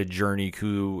goodbye to Journey,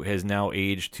 who has now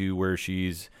aged to where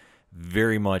she's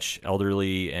very much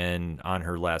elderly and on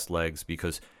her last legs,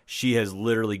 because she has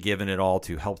literally given it all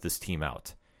to help this team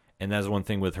out. And that's one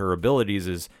thing with her abilities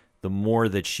is the more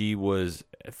that she was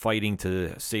fighting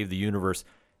to save the universe,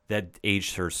 that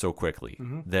aged her so quickly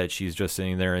that she's just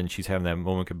sitting there and she's having that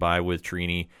moment goodbye with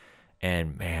Trini.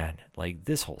 And man, like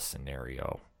this whole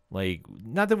scenario, like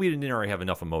not that we didn't already have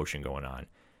enough emotion going on,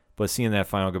 but seeing that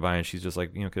final goodbye, and she's just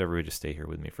like, could everybody just stay here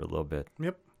with me for a little bit?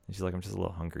 Yep. And she's like, I'm just a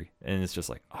little hungry. And it's just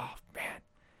like, oh, man.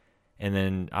 And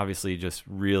then obviously just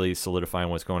really solidifying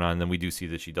what's going on. And then we do see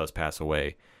that she does pass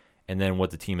away. And then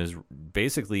what the team is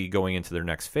basically going into their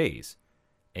next phase.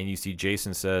 And you see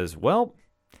Jason says, well,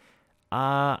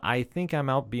 I think I'm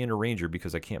out being a ranger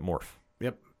because I can't morph.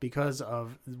 Yep. Because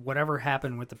of whatever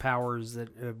happened with the powers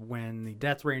that when the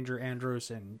Death Ranger, Andros,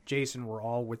 and Jason were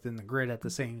all within the grid at the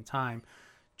same time,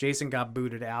 Jason got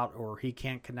booted out, or he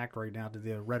can't connect right now to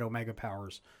the Red Omega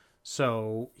powers.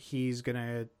 So he's going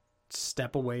to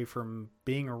step away from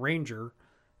being a ranger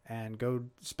and go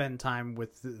spend time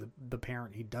with the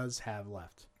parent he does have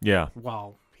left. Yeah.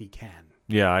 While he can.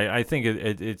 Yeah, I think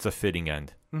it's a fitting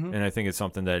end. Mm-hmm. And I think it's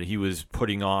something that he was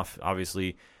putting off,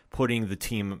 obviously, putting the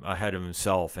team ahead of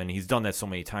himself. And he's done that so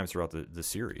many times throughout the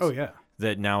series. Oh, yeah.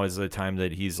 That now is the time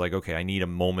that he's like, okay, I need a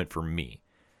moment for me.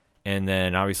 And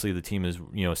then obviously the team is,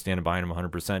 standing behind him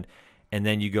 100%. And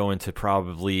then you go into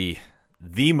probably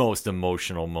the most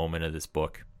emotional moment of this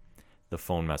book, the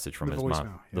phone message from his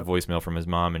mom, the voicemail from his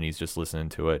mom, and he's just listening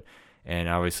to it. And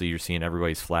obviously you're seeing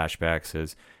everybody's flashbacks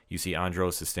as you see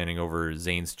Andros is standing over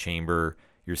Zane's chamber.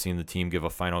 You're seeing the team give a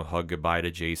final hug goodbye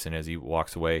to Jason as he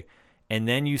walks away. And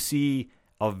then you see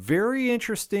a very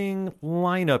interesting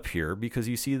lineup here because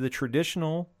you see the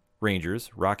traditional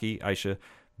Rangers, Rocky, Aisha,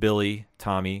 Billy,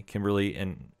 Tommy, Kimberly,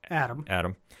 and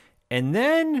Adam. And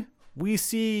then we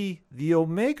see the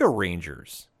Omega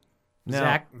Rangers.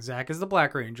 Now, Zach is the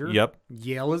Black Ranger. Yep.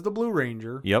 Yale is the Blue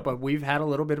Ranger. Yep. But we've had a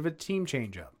little bit of a team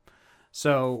change up.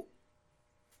 So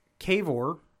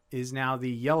Kavor is now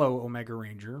the Yellow Omega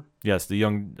Ranger. Yes, the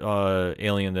young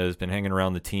alien that has been hanging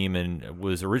around the team and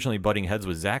was originally butting heads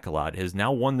with Zach a lot has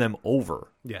now won them over.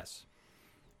 Yes.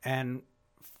 And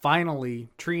finally,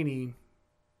 Trini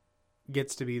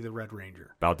gets to be the Red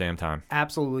Ranger. About damn time.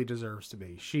 Absolutely deserves to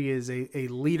be. She is a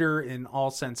leader in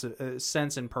all sense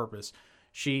and purpose.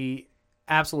 She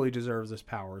absolutely deserves this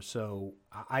power. So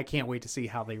I can't wait to see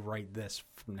how they write this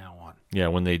from now on. Yeah,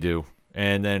 when they do.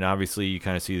 And then obviously you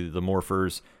kind of see the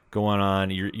morphers going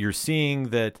on. You're seeing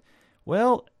that,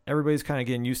 well, everybody's kind of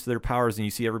getting used to their powers, and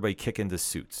you see everybody kick into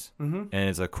suits. Mm-hmm. And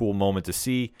it's a cool moment to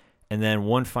see. And then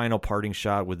one final parting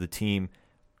shot with the team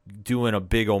doing a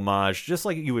big homage, just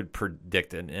like you would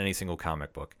predict in any single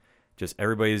comic book. Just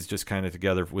everybody's just kind of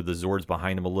together with the Zords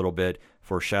behind him a little bit,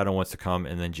 foreshadowing what's to come,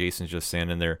 and then Jason's just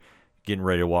standing there getting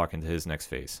ready to walk into his next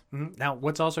phase. Mm-hmm. Now,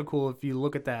 what's also cool, if you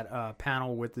look at that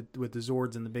panel with the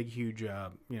Zords and the big, huge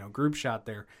group shot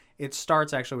there, it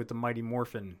starts actually with the Mighty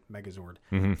Morphin Megazord,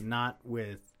 not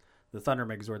with the Thunder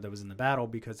Megazord that was in the battle,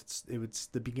 because it's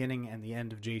the beginning and the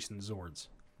end of Jason's Zords.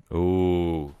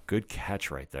 Oh, good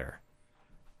catch right there.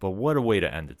 But what a way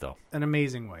to end it, though. An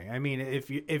amazing way. I mean,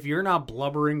 if you're not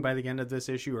blubbering by the end of this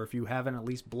issue, or if you haven't at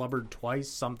least blubbered twice,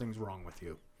 something's wrong with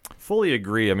you. Fully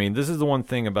agree. I mean, this is the one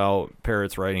thing about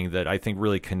Parrott's writing that I think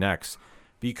really connects,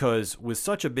 because with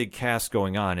such a big cast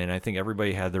going on, and I think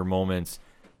everybody had their moments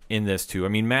in this too. I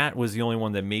mean, Matt was the only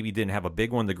one that maybe didn't have a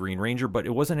big one, the Green Ranger, but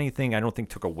it wasn't anything I don't think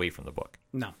took away from the book.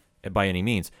 No. By any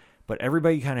means. But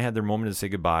everybody kind of had their moment to say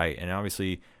goodbye, and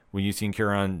obviously when you seen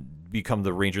Kieran become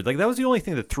the Ranger, like that was the only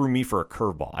thing that threw me for a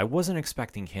curveball. I wasn't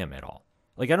expecting him at all.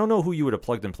 Like, I don't know who you would have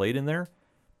plugged and played in there,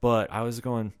 but I was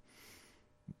going,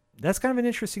 that's kind of an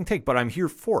interesting take, but I'm here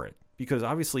for it because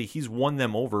obviously he's won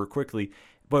them over quickly,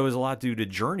 but it was a lot due to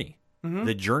Journey. Mm-hmm.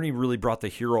 The Journey really brought the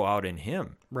hero out in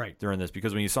him during this,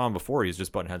 because when you saw him before, he was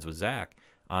just butting heads with Zach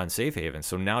on Safe Haven.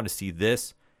 So now to see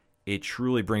this, it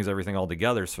truly brings everything all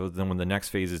together. So then when the next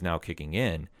phase is now kicking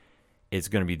in, it's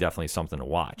going to be definitely something to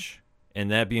watch. And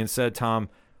that being said, Tom,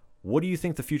 what do you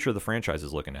think the future of the franchise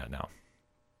is looking at now?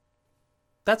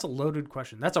 That's a loaded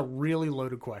question. That's a really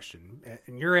loaded question.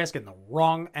 And you're asking the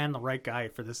wrong and the right guy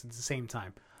for this at the same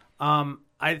time.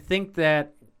 I think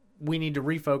that we need to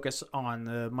refocus on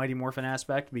the Mighty Morphin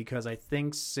aspect, because I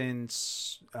think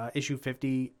since issue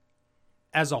 50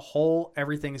 as a whole,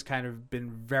 everything's kind of been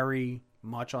very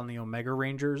much on the Omega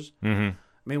Rangers. Mm-hmm.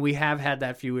 I mean, we have had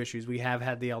that few issues. We have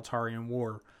had the Altarian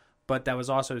War, but that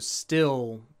was also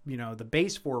still, the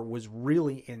base for it was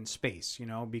really in space,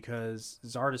 because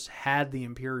Zardoz had the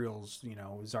Imperials,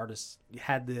 Zardoz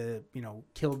had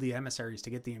killed the emissaries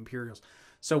to get the Imperials.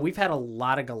 So we've had a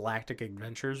lot of galactic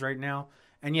adventures right now.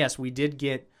 And yes, we did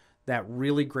get that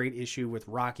really great issue with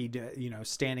Rocky,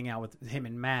 standing out with him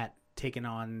and Matt taking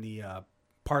on the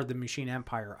part of the Machine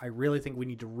Empire. I really think we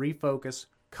need to refocus,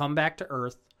 come back to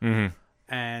Earth,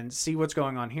 and see what's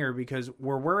going on here, because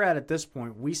where we're at this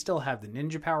point, we still have the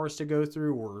ninja powers to go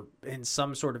through, or in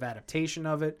some sort of adaptation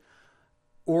of it,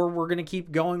 or we're going to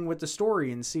keep going with the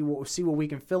story and see what we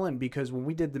can fill in, because when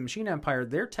we did the Machine Empire,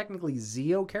 they're technically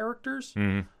Zeo characters,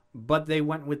 but they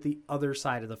went with the other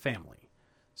side of the family.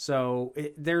 So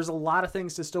there's a lot of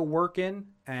things to still work in,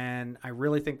 and I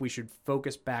really think we should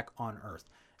focus back on Earth.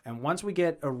 And once we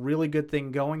get a really good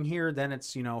thing going here, then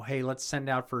it's, hey, let's send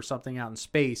out for something out in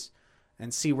space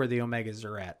and see where the Omegas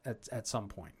are at some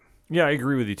point. Yeah, I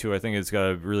agree with you, too. I think it's got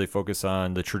to really focus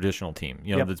on the traditional team,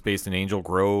 that's based in Angel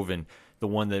Grove, and the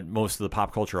one that most of the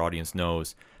pop culture audience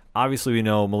knows. Obviously, we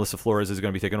know Melissa Flores is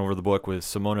going to be taking over the book with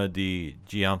Simona de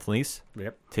Gianfelice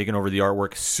taking over the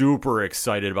artwork. Super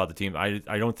excited about the team. I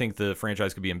don't think the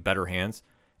franchise could be in better hands,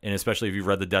 and especially if you've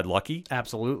read The Dead Lucky.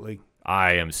 Absolutely.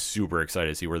 I am super excited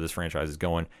to see where this franchise is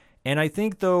going. And I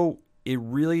think, though, it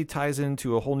really ties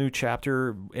into a whole new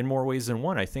chapter in more ways than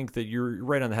one. I think that you're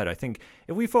right on the head. I think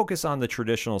if we focus on the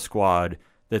traditional squad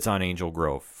that's on Angel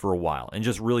Grove for a while and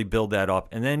just really build that up,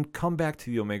 and then come back to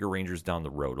the Omega Rangers down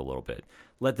the road a little bit,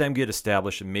 let them get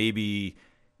established, and maybe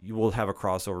you will have a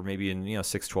crossover, maybe in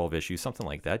 6-12 issues, something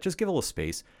like that. Just give a little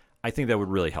space. I think that would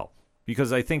really help,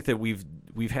 because I think that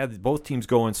we've had both teams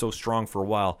going so strong for a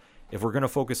while. If we're going to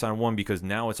focus on one, because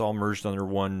now it's all merged under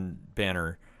one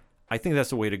banner, I think that's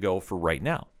the way to go for right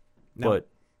now. But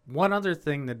one other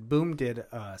thing that Boom did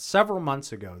several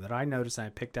months ago that I noticed and I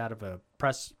picked out of a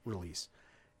press release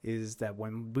is that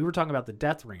when we were talking about the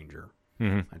Death Ranger,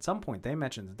 at some point they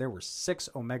mentioned that there were 6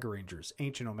 Omega Rangers,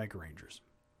 ancient Omega Rangers.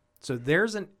 So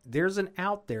there's an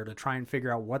out there to try and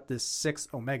figure out what this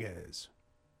 6th Omega is.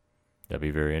 That'd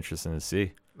be very interesting to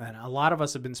see. And a lot of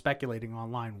us have been speculating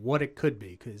online what it could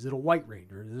be. Is it a White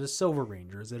Ranger? Is it a Silver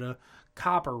Ranger? Is it a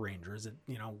Copper Ranger? Is it,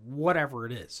 whatever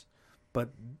it is. But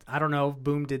I don't know if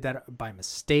Boom did that by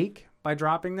mistake by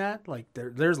dropping that. Like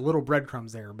there's little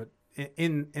breadcrumbs there, but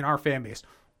in our fan base,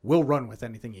 we'll run with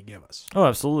anything you give us. Oh,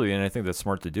 absolutely. And I think that's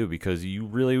smart to do, because you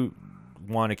really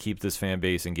want to keep this fan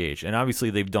base engaged. And obviously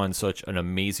they've done such an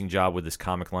amazing job with this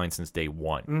comic line since day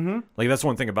one. Like, that's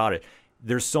one thing about it.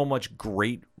 There's so much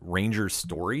great Ranger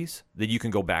stories that you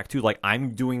can go back to. Like,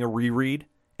 I'm doing a reread,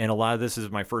 and a lot of this is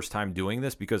my first time doing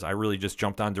this because I really just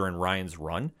jumped on during Ryan's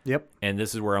run. Yep. And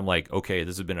this is where I'm like, okay,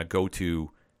 this has been a go-to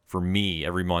for me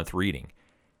every month reading.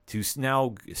 To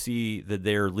now see that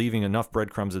they're leaving enough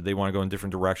breadcrumbs that they want to go in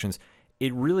different directions,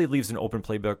 it really leaves an open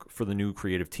playbook for the new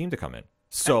creative team to come in.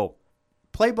 So,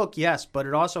 playbook, yes, but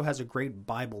it also has a great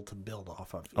Bible to build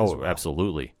off of. Oh,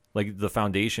 absolutely. Like, the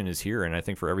foundation is here, and I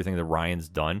think for everything that Ryan's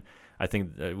done, I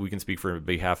think we can speak for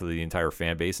behalf of the entire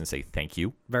fan base and say thank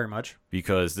you. Very much.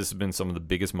 Because this has been some of the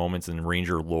biggest moments in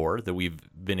Ranger lore that we've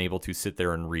been able to sit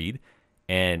there and read.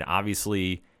 And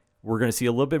obviously, we're going to see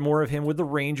a little bit more of him with the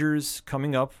Rangers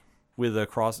coming up with the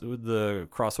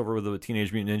crossover with the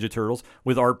Teenage Mutant Ninja Turtles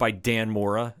with art by Dan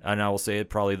Mora, and I will say it,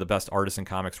 probably the best artist in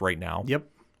comics right now. Yep.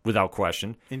 Without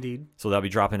question. Indeed. So that'll be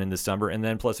dropping in December. And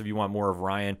then plus if you want more of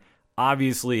Ryan,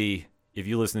 obviously if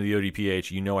you listen to the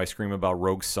ODPH, you know I scream about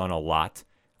Rogue Sun a lot.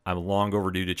 I'm long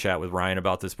overdue to chat with Ryan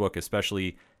about this book,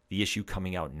 especially the issue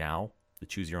coming out now, the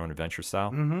Choose Your Own Adventure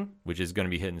style, which is going to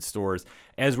be hitting stores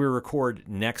as we record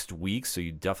next week. So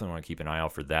you definitely want to keep an eye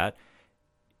out for that.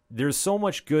 There's so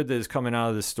much good that is coming out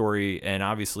of this story, and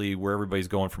obviously where everybody's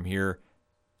going from here.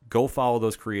 Go follow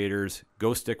those creators.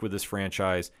 Go stick with this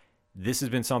franchise. This has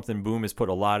been something Boom has put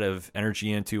a lot of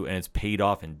energy into, and it's paid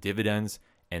off in dividends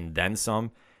and then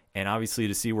some. And obviously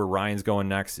to see where Ryan's going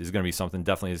next is going to be something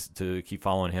definitely to keep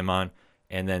following him on.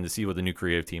 And then to see what the new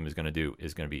creative team is going to do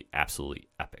is going to be absolutely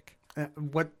epic.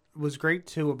 What was great,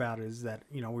 too, about it is that,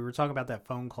 we were talking about that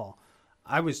phone call.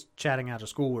 I was chatting out of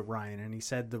school with Ryan, and he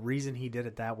said the reason he did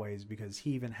it that way is because he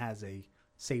even has a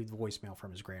saved voicemail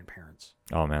from his grandparents.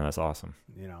 Oh, man, that's awesome.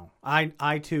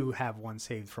 I too, have one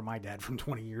saved from my dad from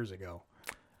 20 years ago.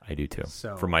 I do, too,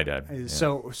 so, from my dad. Yeah.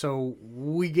 So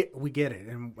we get it,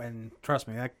 and trust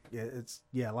me, it's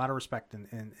a lot of respect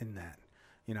in that.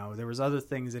 There was other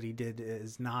things that he did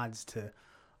as nods to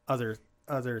other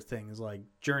things, like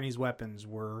Journey's weapons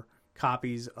were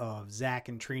copies of Zack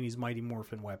and Trini's Mighty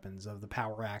Morphin weapons, of the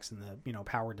Power Axe and the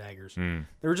Power Daggers. There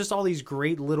were just all these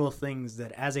great little things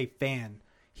that as a fan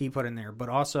he put in there, but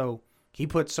also he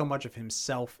put so much of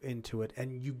himself into it,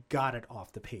 and you got it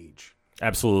off the page.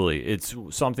 Absolutely. It's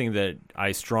something that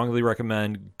I strongly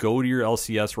recommend. Go to your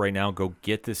LCS right now. Go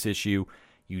get this issue.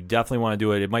 You definitely want to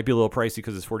do it. It might be a little pricey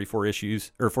because it's 44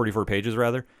 pages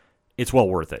rather. It's well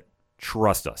worth it.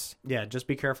 Trust us. Yeah, just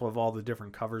be careful of all the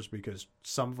different covers because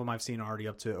some of them I've seen already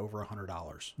up to over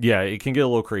 $100. Yeah, it can get a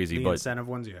little crazy. The incentive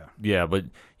ones, yeah. Yeah, but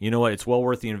you know what? It's well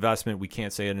worth the investment. We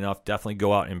can't say it enough. Definitely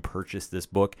go out and purchase this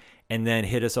book and then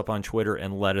hit us up on Twitter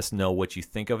and let us know what you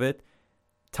think of it.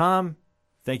 Tom,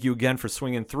 thank you again for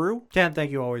swinging through. Ken, thank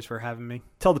you always for having me.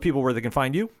 Tell the people where they can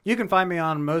find you. You can find me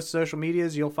on most social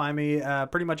medias. You'll find me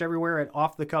pretty much everywhere at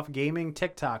Off the Cuff Gaming,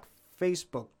 TikTok,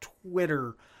 Facebook,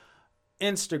 Twitter,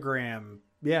 Instagram.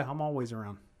 Yeah, I'm always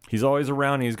around. He's always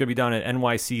around. And he's going to be down at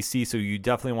NYCC, so you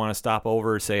definitely want to stop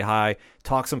over, say hi,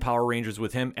 talk some Power Rangers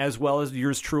with him, as well as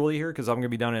yours truly here, because I'm going to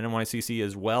be down at NYCC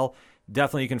as well.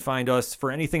 Definitely you can find us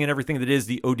for anything and everything that is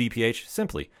the ODPH.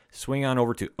 Simply swing on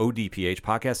over to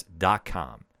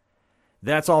odphpodcast.com.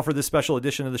 That's all for this special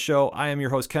edition of the show. I am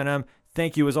your host, Ken M.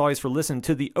 Thank you, as always, for listening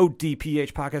to the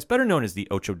ODPH podcast, better known as the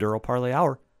Ocho Duro Parlay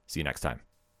Hour. See you next time.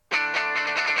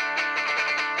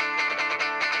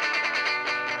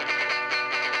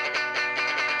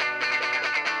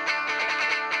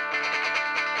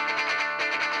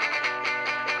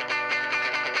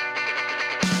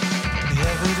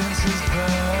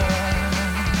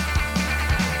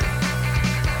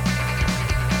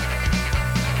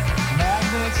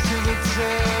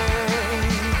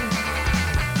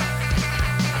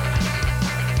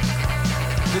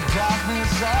 The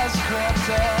darkness has crept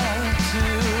up to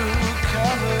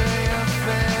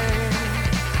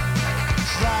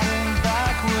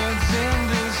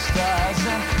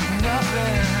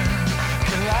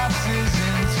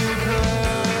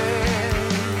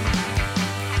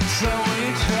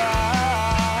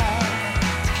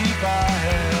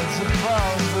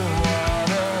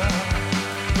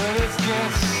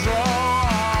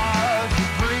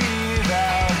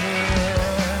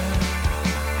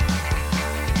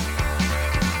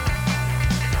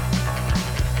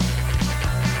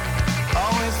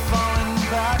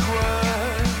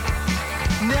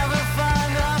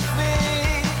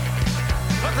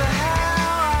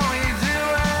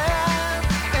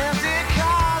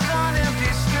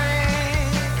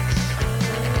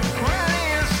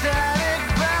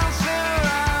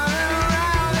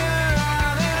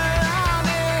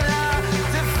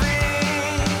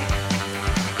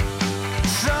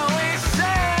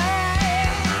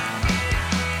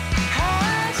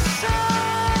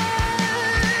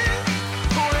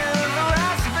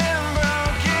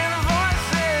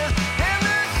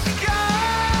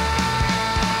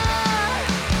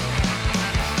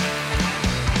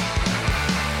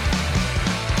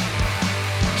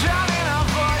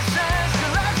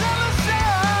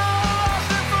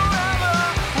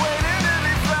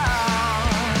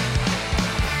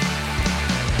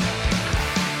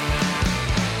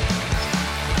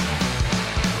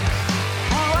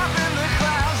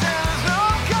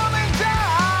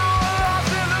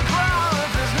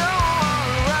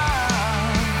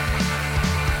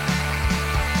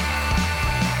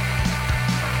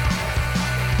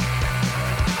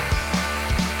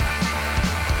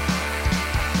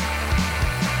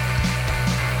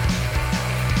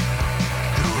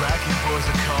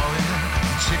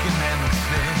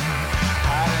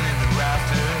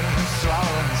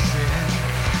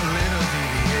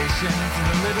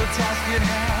little task in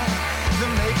hand, the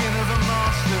making of a